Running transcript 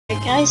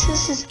Hey guys,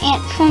 this is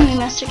Ant from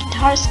Master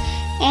Guitars,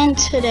 and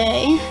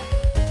today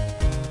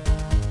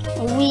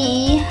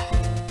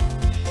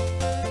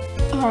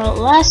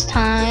last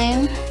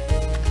time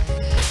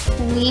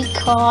we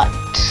caught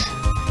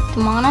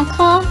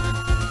Monica,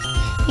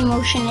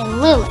 Emotion,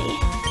 and Lily,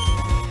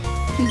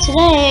 and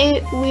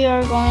today we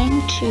are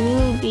going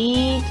to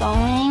be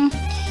going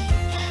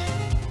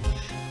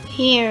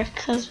here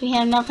because we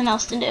have nothing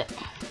else to do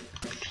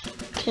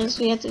because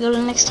we have to go to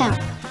the next town.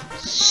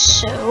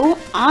 So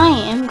I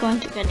am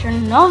going to catch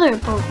another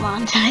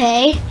Pokemon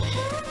today.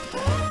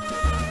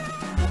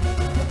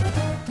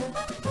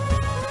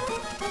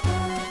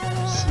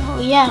 So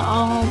yeah,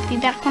 I'll be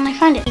back when I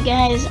find it. Hey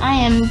guys, I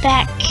am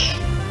back.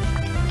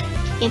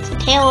 It's a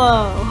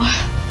Taillow.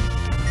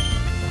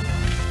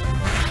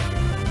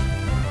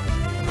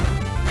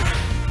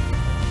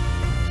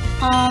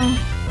 I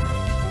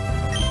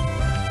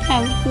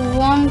have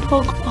one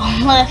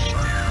Pokeball left.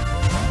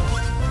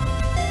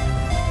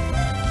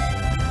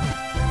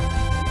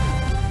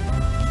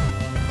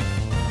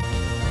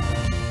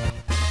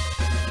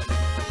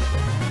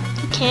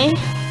 Okay,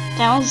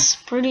 that was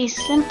pretty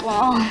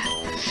simple.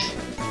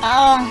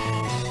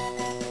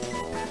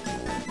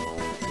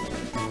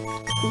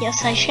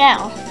 Yes, I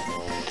shall.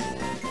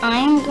 I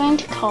am going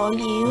to call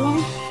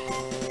you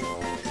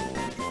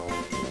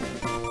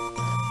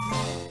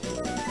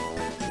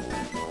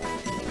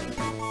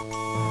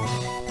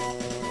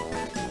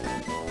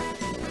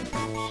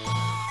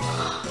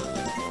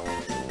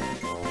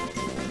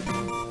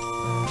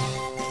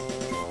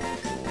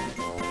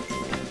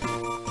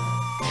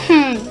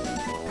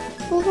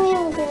Let me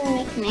have a good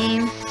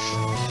nickname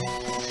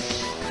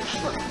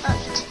for a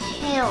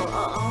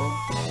Taillow.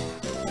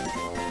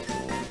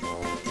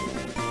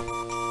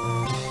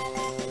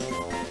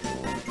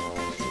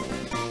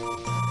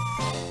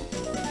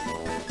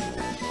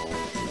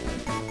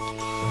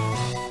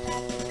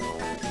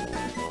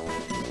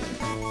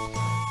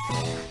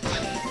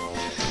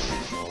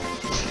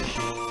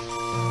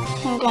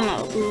 I'm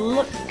gonna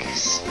look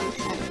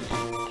something up.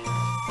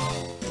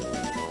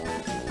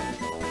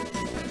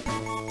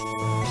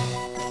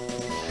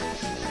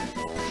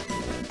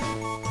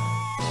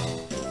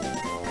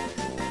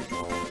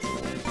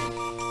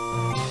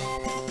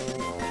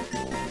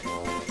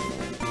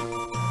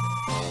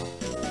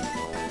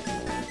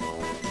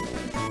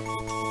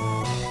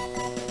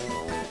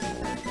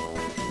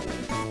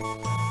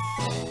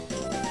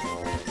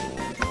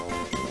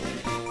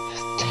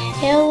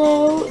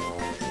 Taillow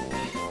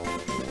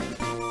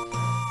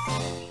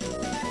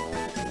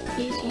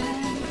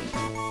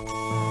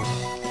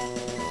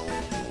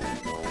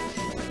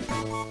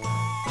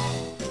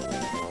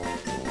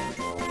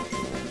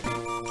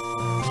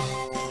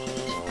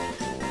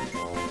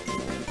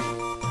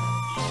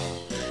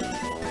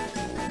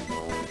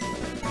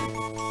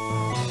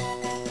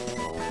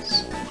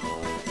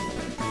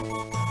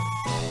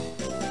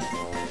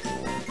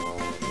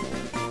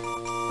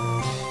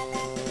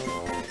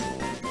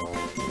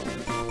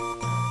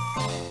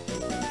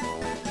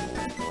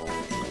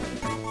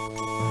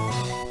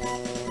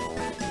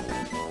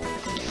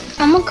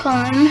I'm gonna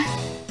call him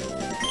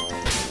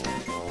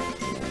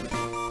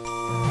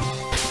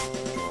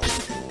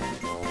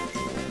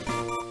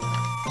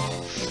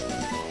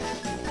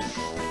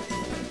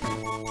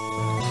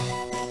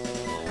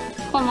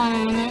hold on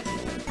a minute.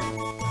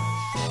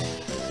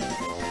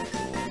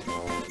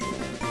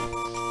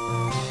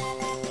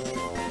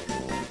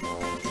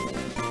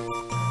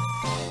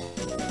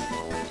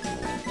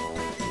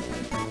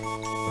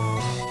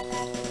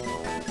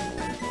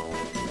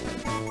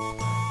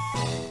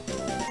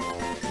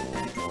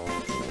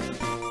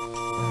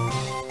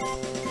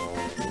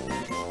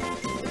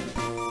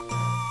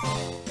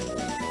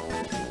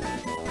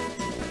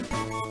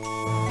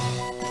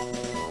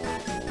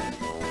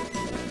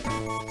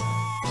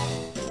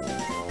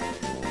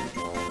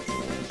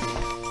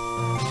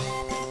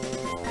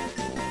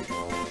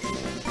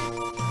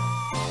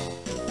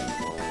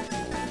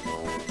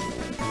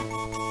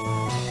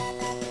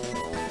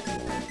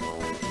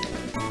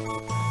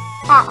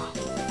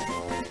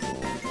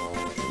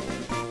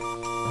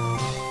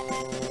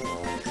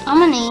 I'm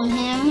gonna name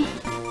him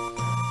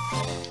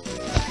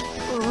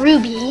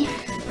Ruby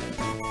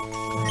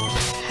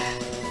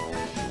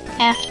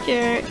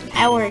after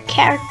our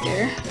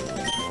character.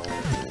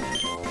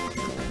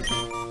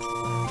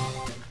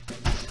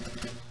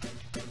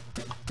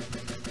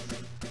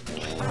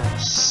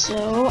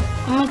 So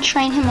I'm gonna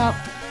train him up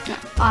and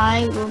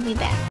I will be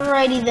back.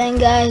 Alrighty then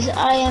guys,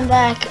 I am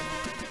back.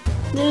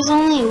 There's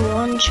only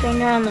one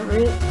trainer on the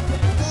route,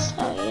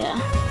 so yeah.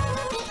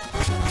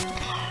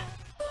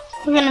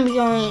 We're gonna be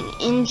going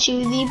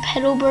into the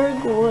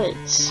Petalburg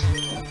Woods.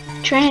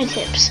 Trainer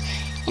tips.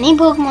 Any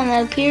Pokemon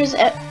that appears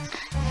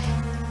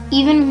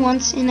even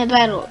once in a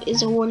battle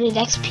is awarded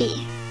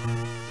XP.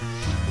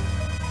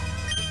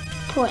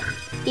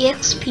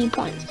 EXP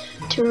points.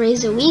 To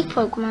raise a weak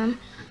Pokemon,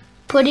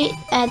 put it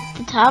at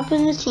the top of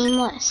the team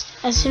list.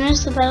 As soon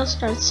as the battle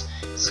starts,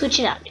 switch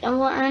it out and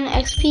will earn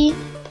XP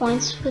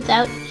points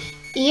without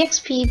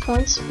EXP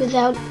points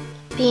without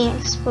being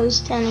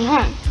exposed to any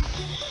harm.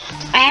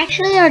 I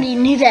actually already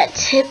knew that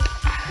tip.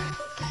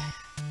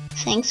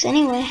 Thanks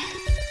anyway.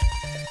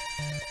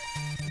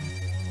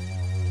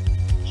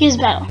 Here's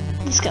battle.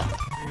 Let's go.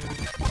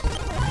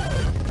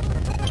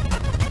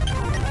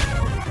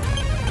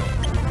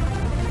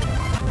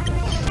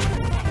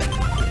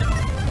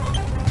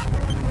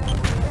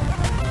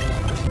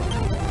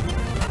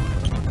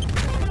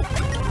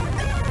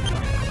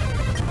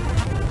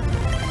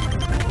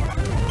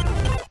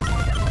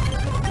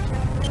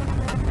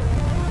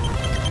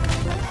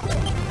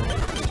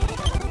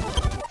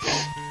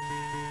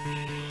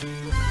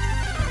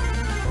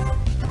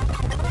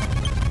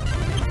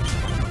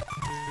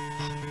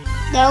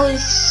 That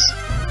was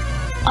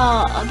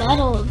a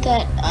battle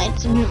that I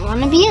didn't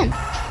want to be in,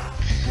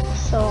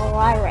 so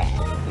I ran.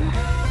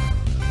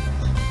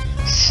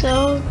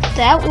 So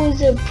that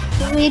was a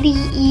pretty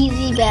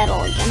easy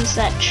battle against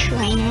that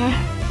trainer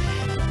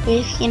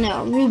with, you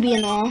know, Ruby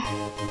and all.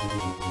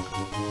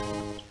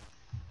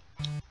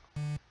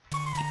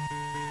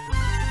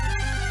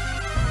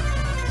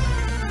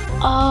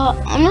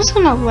 I'm just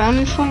gonna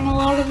run from a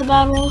lot of the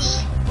battles.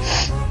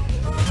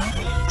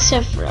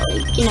 Except for,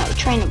 like, you know,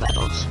 trainer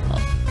battles,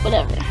 but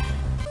whatever.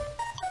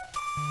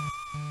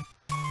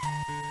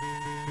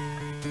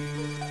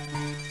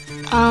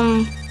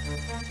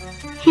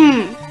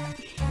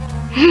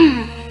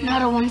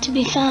 Not a one to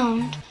be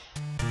found.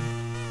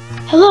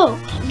 Hello,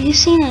 have you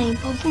seen any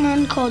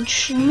Pokemon called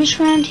Shroomish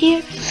around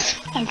here?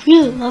 I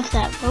really love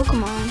that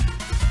Pokemon.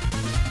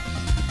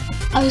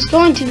 I was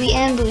going to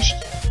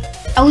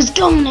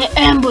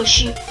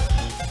ambush you.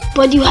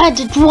 But you had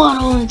to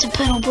dwaddle into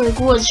Petalburg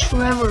Woods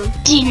forever,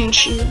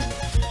 didn't you?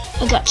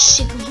 I got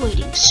sick of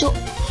waiting, so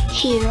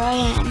here I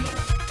am.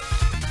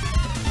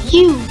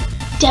 You,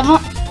 Devil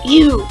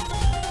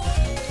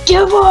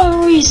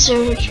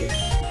researcher,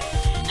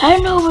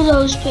 hand over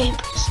those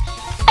papers.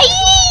 Aye!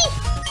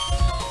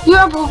 You're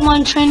a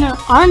Pokemon trainer,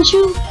 aren't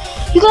you?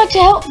 You got to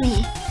help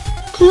me,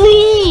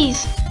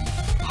 please.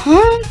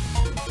 Huh?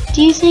 What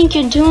do you think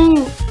you're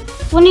doing?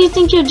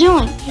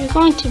 You're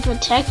going to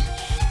protect?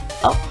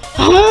 Oh.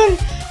 Huh?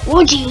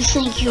 What do you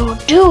think you're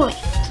doing?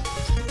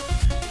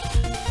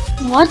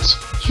 What?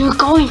 You're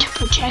going to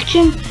protect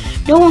him?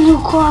 No one who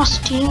crosses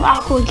Team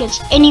Aqua gets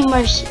any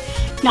mercy.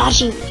 Not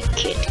even a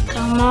kid.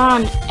 Come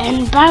on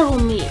and battle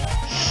me.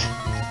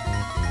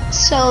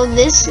 So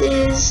this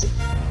is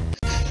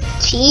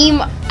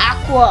Team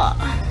Aqua.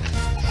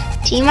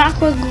 Team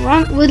Aqua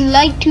Grunt would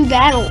like to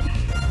battle.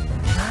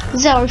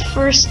 This is our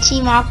first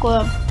Team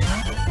Aqua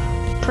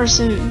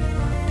person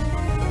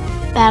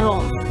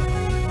battle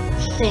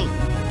thing.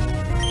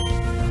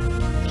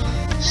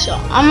 So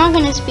I'm not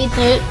gonna speed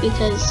through it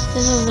because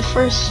this is the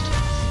first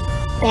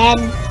bad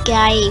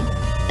guy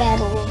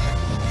battle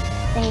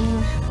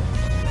thing.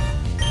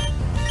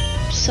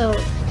 So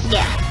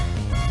yeah.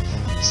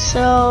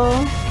 So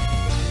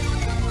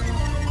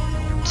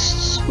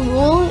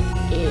school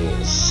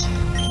is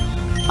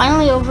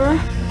finally over.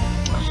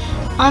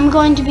 I'm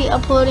going to be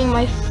uploading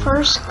my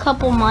first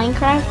couple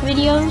Minecraft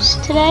videos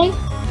today.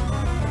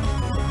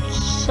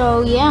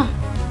 So yeah.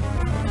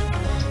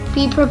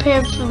 Be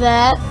prepared for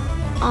that.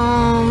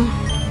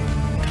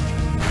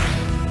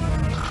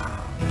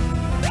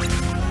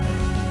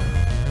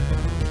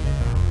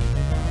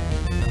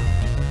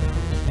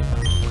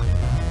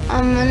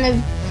 I'm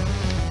gonna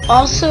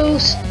also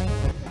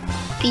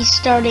be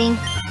starting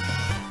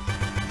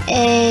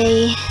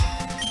a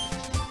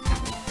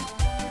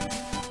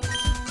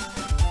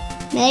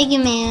Mega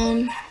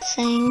Man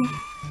thing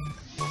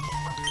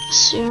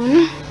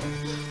soon.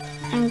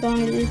 I'm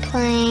going to be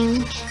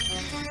playing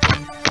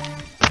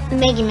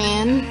Mega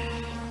Man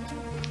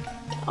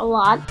a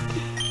lot.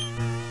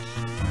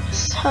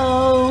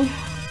 So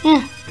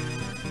yeah,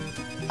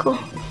 cool.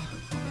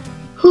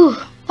 Whew,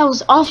 that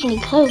was awfully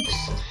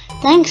close.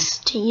 Thanks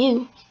to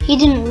you. He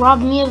didn't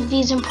rob me of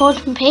these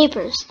important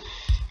papers.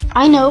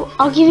 I know,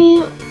 I'll give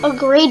you a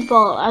great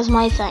ball as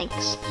my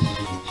thanks.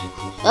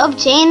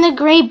 Obtain the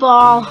great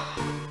ball.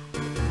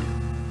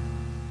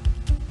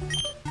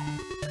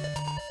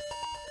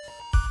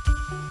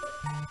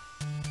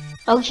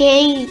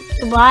 Okay,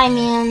 goodbye,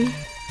 man.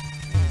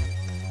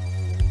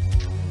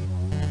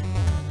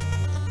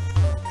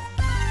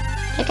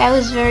 That guy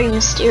was very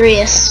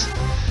mysterious.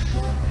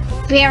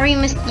 Very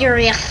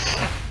mysterious.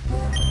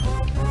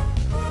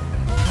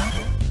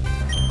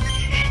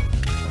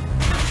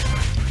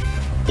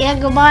 Yeah,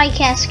 goodbye,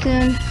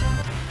 Cascoon.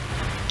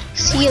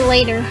 See you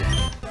later.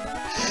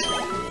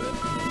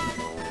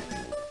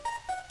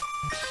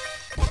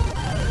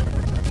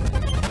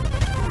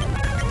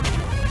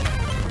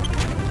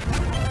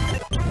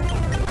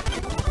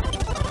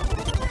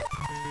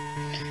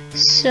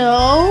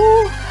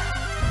 So,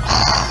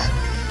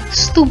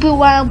 stupid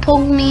wild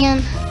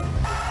Pokemon.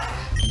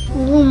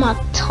 Oh my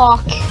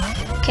talk.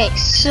 Okay,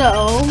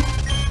 so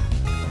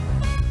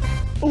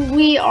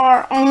we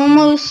are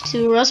almost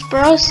to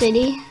Rustboro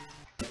City.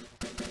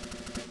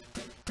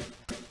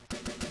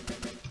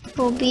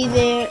 We'll be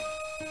there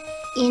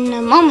in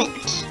a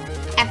moment.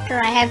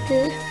 After I have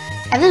this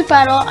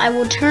battle, I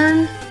will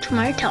turn to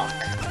my talk.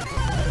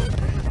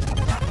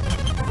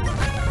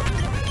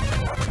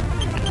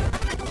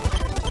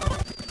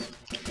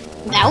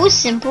 that was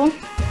simple.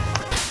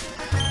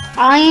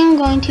 I am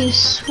going to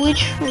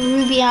switch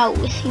Ruby out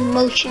with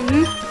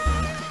emotion.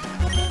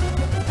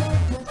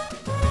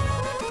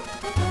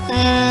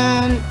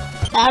 And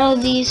battle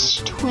these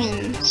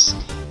twins.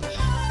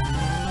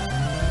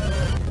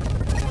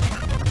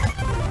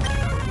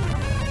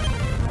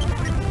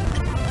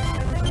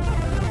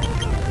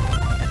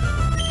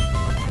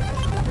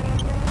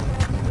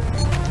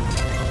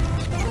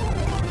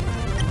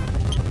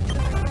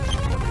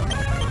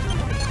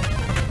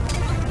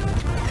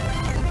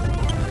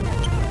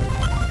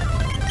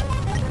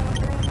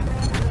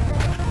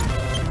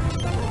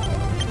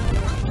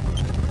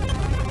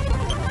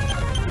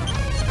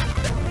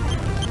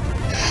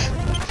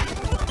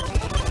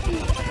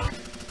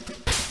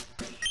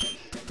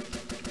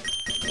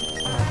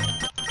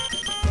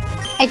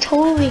 I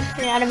totally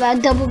forgot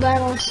about double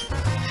battles.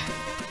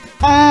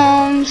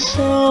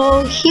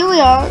 So here we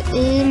are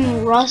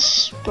in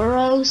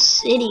Rustboro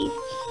City.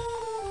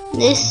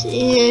 This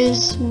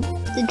is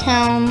the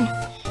town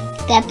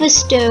that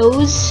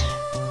bestows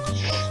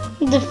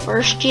the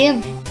first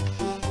gym.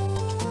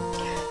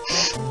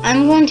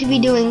 I'm going to be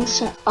doing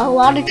a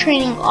lot of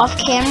training off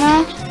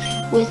camera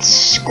with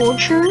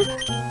Scorcher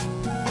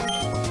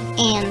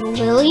and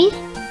Lily,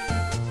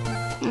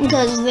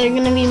 because they're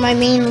going to be my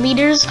main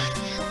leaders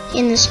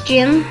in this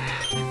gym,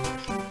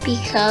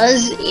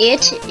 because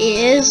it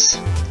is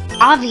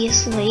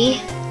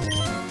obviously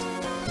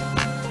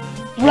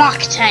rock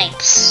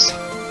types.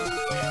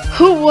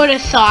 Who would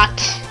have thought?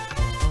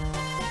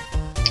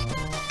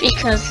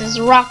 Because this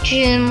rock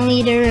gym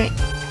leader,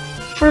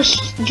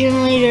 first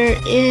gym leader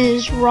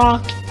is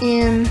rock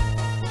in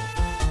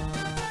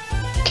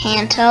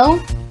Kanto.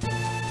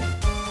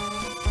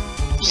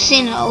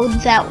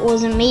 Sinnoh, that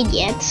wasn't made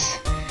yet.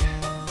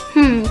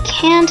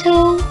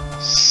 Kanto,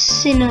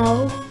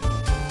 Sinnoh,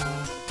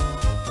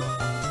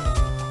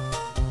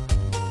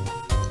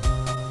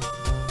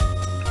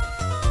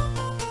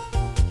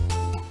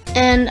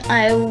 and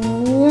I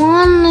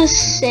wanna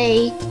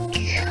say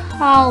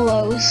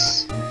Taillow,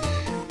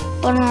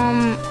 but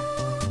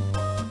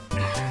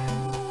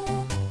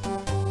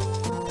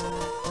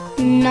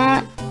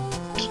not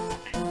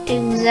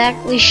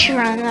exactly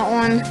sure on that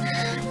one.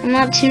 I'm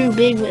not too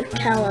big with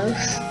Taillow.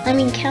 I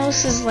mean, Taillow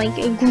is like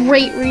a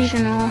great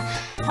regional.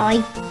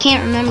 I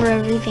can't remember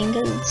everything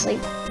because it's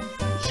like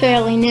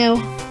fairly new.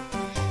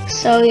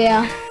 So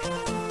yeah.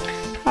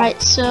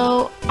 Alright,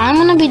 so I'm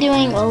gonna be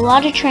doing a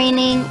lot of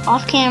training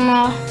off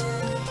camera.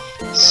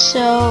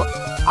 So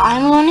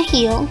I'm gonna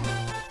heal.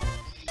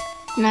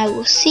 And I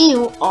will see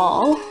you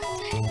all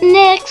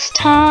next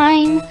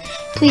time.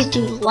 Please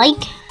do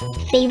like,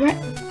 favorite,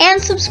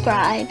 and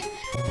subscribe.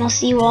 And I'll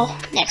see you all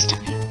next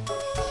time.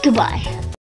 Goodbye.